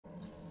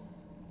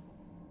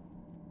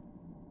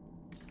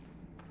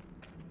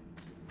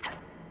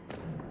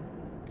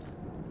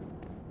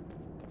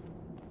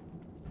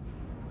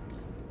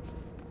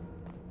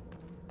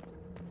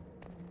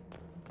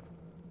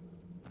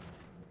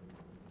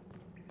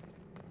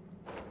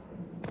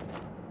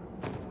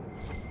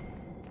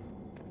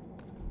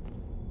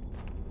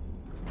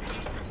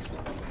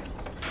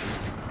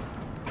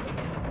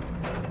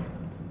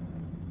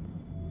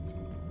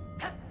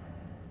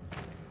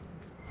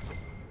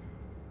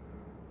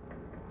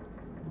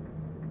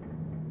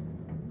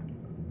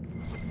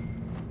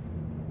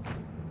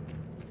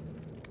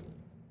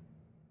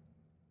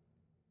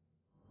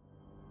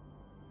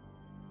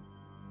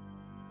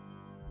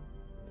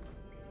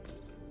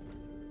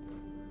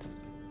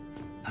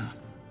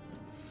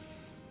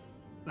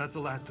That's the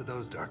last of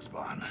those,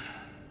 Darkspawn.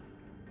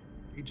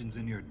 Legion's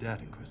in your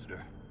debt,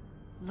 Inquisitor.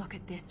 Look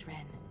at this,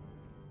 Ren.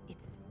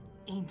 It's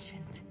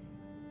ancient.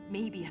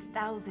 Maybe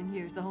 1,000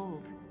 years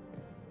old.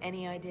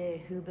 Any idea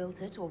who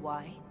built it or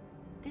why?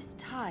 This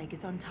Tig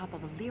is on top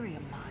of a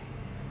lyrium mine.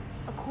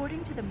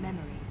 According to the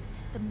memories,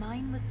 the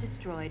mine was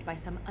destroyed by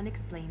some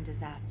unexplained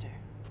disaster.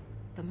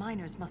 The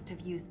miners must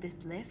have used this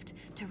lift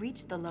to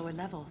reach the lower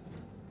levels.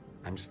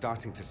 I'm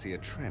starting to see a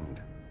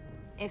trend.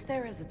 If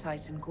there is a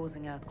Titan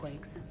causing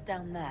earthquakes, it's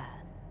down there.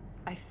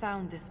 I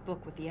found this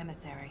book with the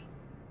emissary.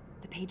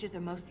 The pages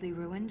are mostly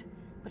ruined,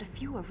 but a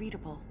few are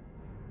readable.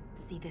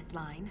 See this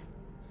line?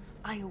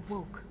 I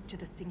awoke to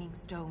the singing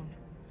stone.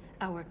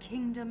 Our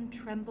kingdom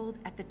trembled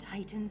at the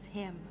Titan's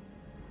hymn.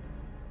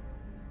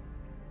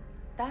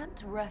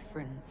 That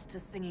reference to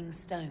singing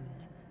stone.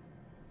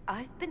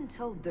 I've been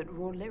told that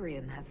raw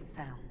lyrium has a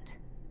sound.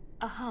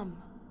 A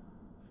hum.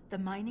 The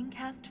mining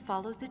cast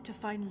follows it to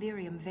find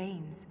lyrium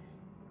veins.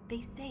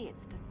 They say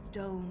it's the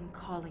stone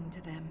calling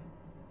to them.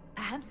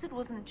 Perhaps it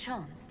wasn't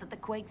chance that the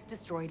quakes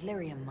destroyed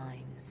lyrium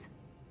mines.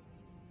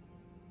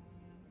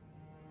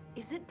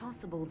 Is it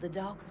possible the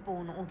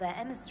Darkspawn or their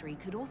emissary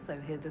could also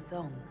hear the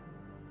song?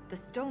 The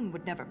stone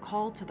would never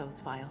call to those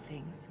vile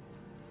things.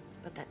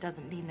 But that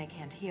doesn't mean they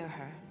can't hear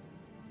her.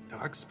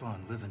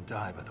 Darkspawn live and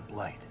die by the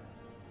Blight.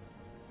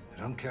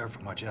 They don't care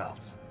for much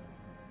else.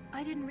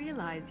 I didn't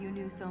realize you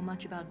knew so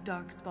much about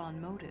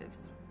Darkspawn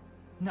motives.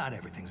 Not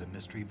everything's a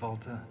mystery,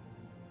 Valta.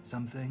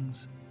 Some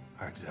things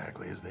are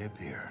exactly as they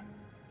appear.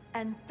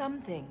 And some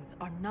things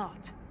are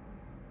not.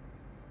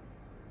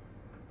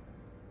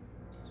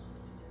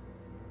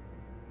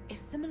 If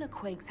similar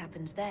quakes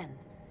happened then,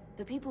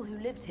 the people who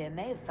lived here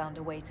may have found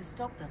a way to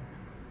stop them.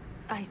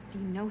 I see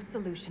no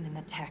solution in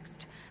the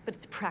text, but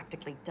it's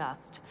practically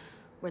dust.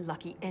 We're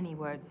lucky any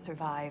words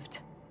survived.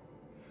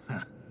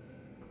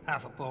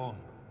 Half a poem.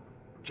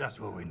 Just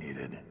what we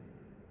needed.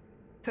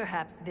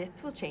 Perhaps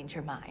this will change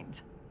your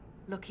mind.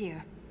 Look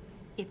here.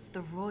 It's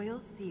the royal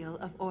seal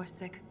of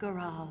Orsec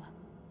Garal.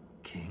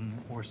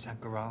 King Orsec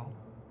Garal?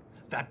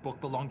 That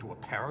book belonged to a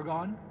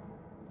paragon?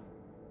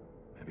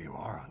 Maybe you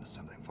are onto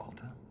something,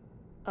 Valta.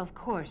 Of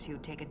course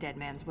you'd take a dead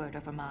man's word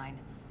over mine.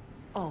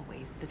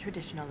 Always the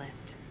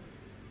traditionalist.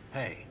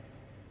 Hey,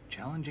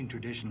 challenging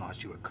tradition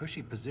lost you a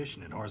cushy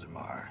position in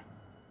Orzammar.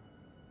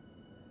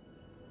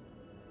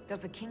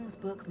 Does a king's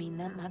book mean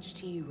that much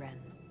to you, Ren?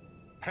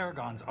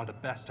 Paragons are the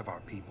best of our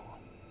people.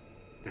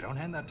 They don't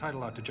hand that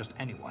title out to just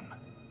anyone.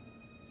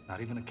 Not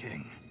even a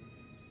king.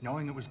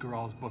 Knowing it was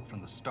Garal's book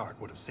from the start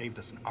would have saved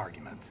us an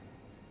argument.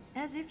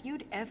 As if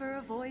you'd ever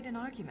avoid an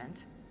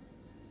argument.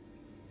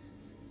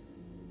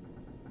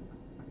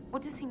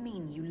 What does he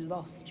mean you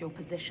lost your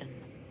position?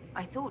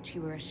 I thought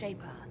you were a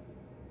Shaper.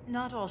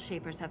 Not all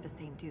Shapers have the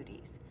same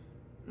duties.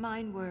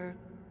 Mine were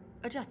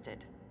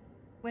adjusted.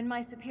 When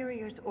my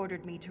superiors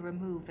ordered me to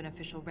remove an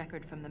official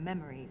record from the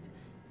memories,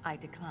 I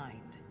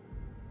declined.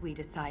 We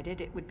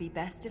decided it would be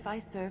best if I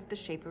served the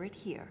Shaperate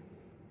here,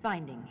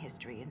 finding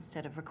history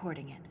instead of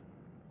recording it.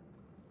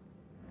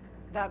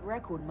 That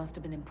record must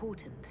have been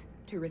important,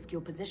 to risk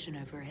your position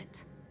over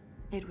it.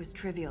 It was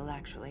trivial,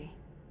 actually.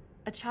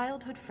 A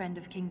childhood friend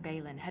of King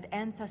Balin had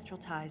ancestral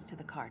ties to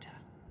the Carta.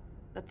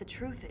 But the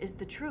truth is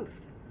the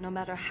truth, no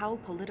matter how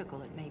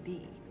political it may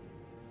be.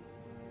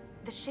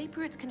 The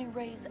Shaperate can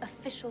erase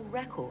official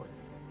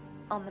records.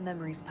 Aren't the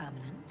memories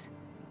permanent?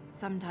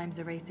 Sometimes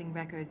erasing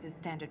records is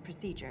standard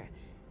procedure.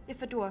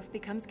 If a dwarf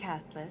becomes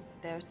castless,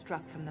 they're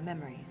struck from the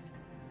memories.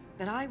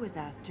 But I was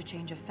asked to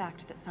change a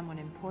fact that someone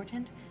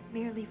important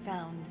merely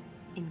found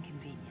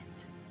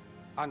inconvenient.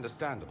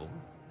 Understandable.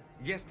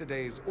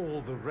 Yesterday's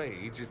all the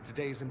rage is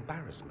today's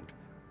embarrassment.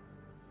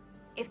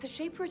 If the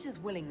Shaperate is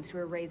willing to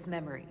erase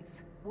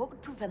memories, what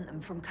would prevent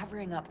them from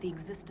covering up the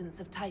existence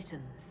of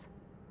Titans?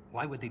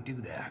 Why would they do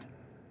that?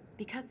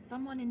 Because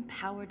someone in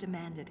power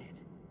demanded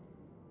it.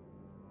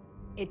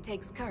 It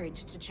takes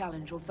courage to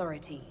challenge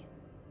authority.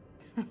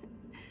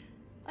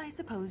 I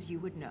suppose you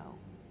would know.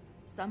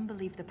 Some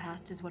believe the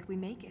past is what we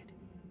make it.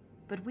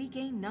 But we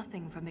gain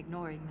nothing from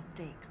ignoring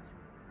mistakes.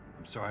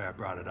 I'm sorry I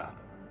brought it up.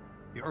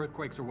 The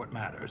earthquakes are what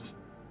matters.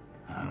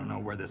 I don't know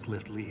where this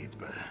lift leads,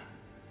 but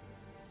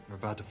we're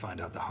about to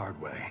find out the hard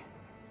way.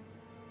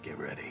 Get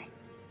ready.